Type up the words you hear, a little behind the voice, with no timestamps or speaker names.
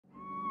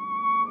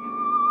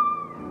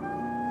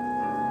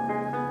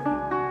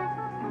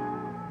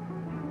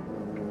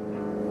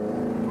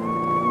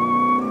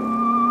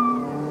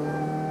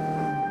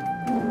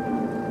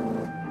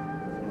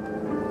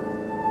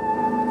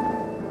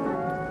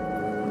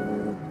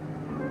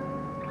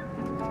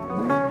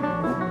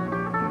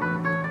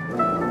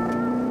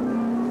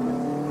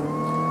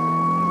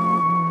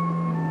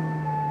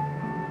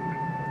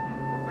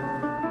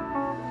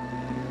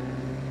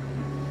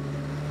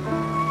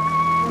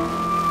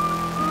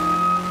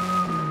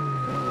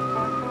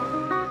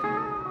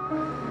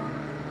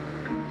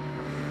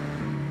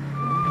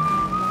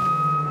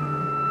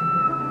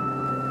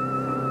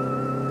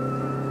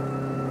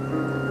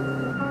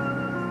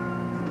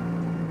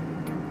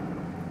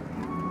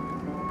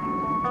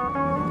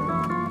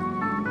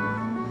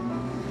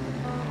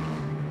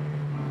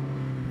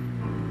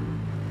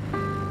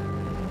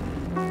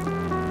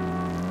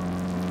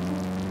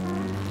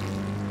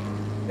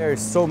There's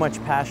so much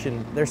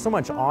passion, there's so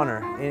much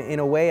honor. In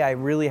a way, I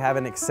really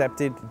haven't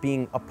accepted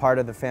being a part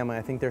of the family.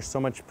 I think there's so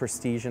much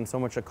prestige and so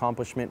much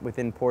accomplishment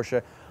within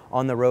Porsche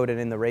on the road and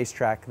in the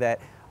racetrack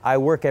that I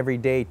work every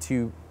day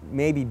to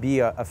maybe be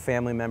a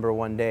family member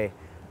one day.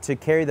 To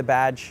carry the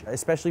badge,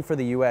 especially for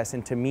the US,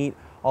 and to meet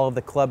all of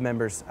the club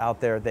members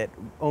out there that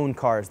own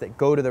cars, that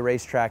go to the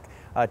racetrack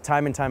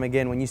time and time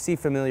again. When you see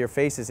familiar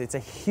faces, it's a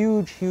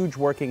huge, huge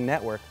working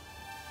network.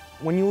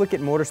 When you look at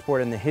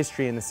motorsport and the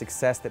history and the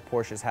success that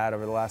Porsche's had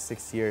over the last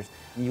 6 years,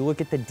 you look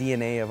at the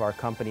DNA of our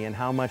company and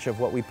how much of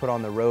what we put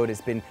on the road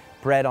has been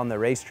bred on the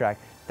racetrack.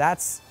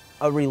 That's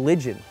a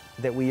religion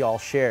that we all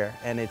share,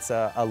 and it's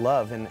a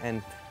love.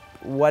 And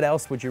what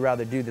else would you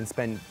rather do than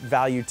spend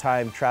valued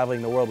time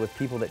traveling the world with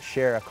people that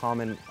share a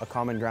common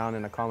ground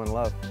and a common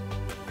love?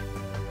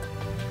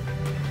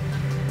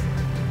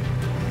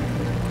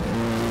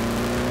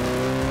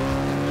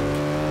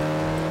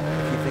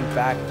 If you think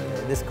back,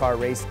 this car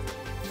raced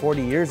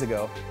 40 years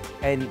ago,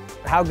 and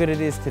how good it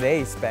is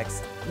today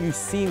specs, you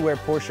see where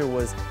Porsche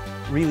was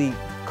really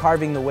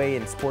carving the way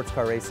in sports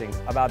car racing,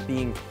 about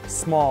being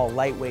small,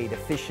 lightweight,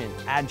 efficient,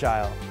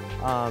 agile,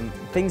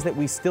 things that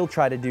we still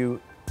try to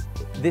do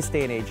this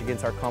day and age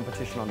against our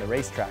competition on the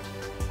racetrack.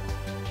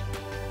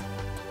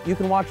 You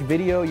can watch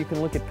video, you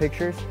can look at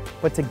pictures,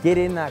 but to get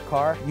in that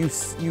car, you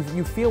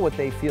feel what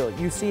they feel.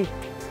 You see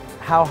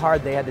how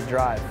hard they had to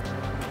drive.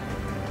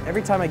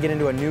 Every time I get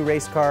into a new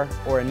race car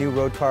or a new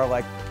road car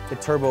like the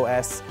Turbo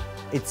S,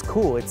 it's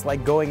cool. It's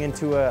like going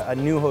into a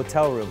new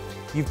hotel room.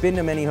 You've been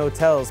to many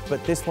hotels,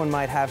 but this one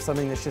might have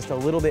something that's just a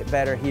little bit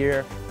better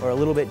here or a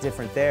little bit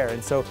different there.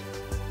 And so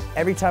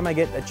every time I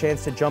get a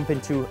chance to jump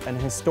into an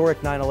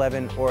historic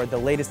 911 or the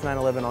latest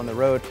 911 on the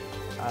road,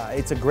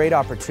 it's a great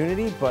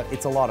opportunity, but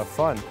it's a lot of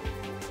fun.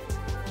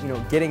 You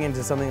know, getting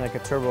into something like a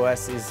Turbo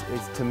S is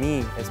to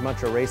me as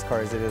much a race car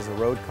as it is a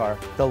road car.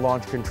 The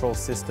launch control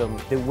system,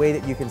 the way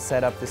that you can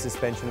set up the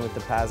suspension with the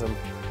PASM,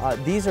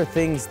 these are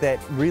things that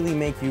really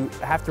make you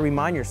have to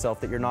remind yourself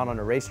that you're not on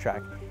a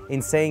racetrack.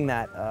 In saying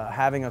that,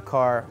 having a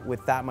car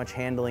with that much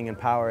handling and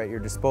power at your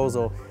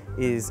disposal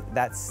is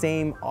that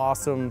same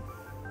awesome,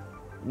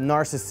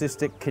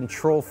 narcissistic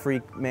control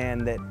freak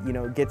man that, you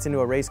know, gets into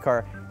a race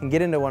car and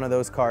get into one of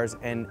those cars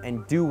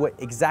and do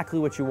exactly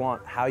what you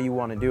want, how you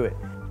want to do it.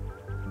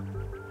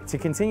 To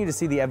continue to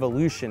see the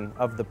evolution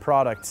of the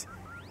product,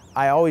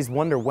 I always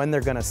wonder when they're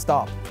going to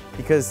stop,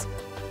 because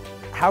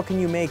how can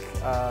you make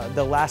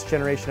the last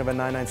generation of a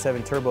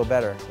 997 Turbo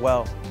better?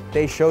 Well,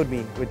 they showed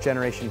me with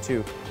Generation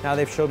 2. Now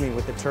they've showed me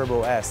with the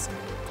Turbo S.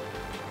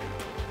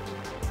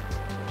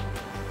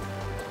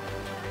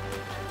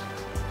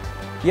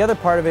 The other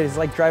part of it is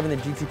like driving the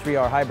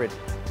GT3R hybrid.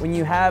 When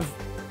you have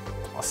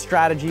a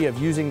strategy of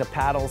using the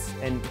paddles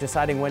and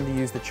deciding when to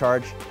use the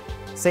charge,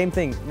 same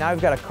thing. Now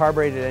you've got a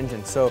carbureted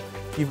engine, so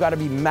you've got to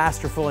be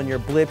masterful in your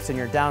blips and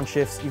your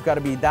downshifts. You've got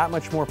to be that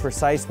much more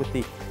precise with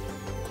the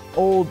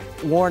old,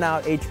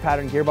 worn-out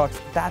H-pattern gearbox.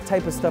 That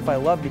type of stuff I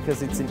love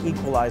because it's an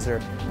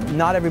equalizer.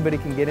 Not everybody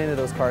can get into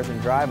those cars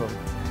and drive them.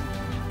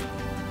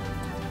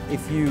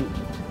 If you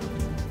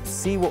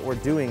see what we're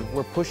doing,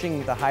 we're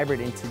pushing the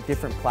hybrid into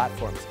different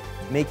platforms,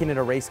 making it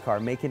a race car,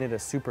 making it a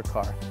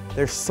supercar.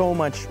 There's so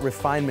much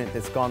refinement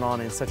that's gone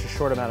on in such a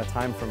short amount of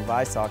time from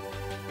Weissach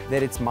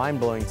that it's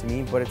mind-blowing to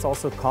me, but it's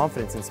also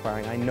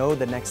confidence-inspiring. I know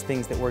the next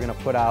things that we're going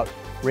to put out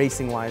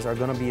racing-wise are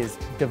going to be as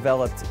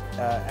developed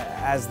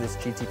as this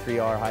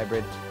GT3R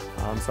hybrid,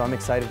 so I'm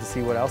excited to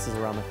see what else is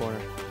around the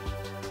corner.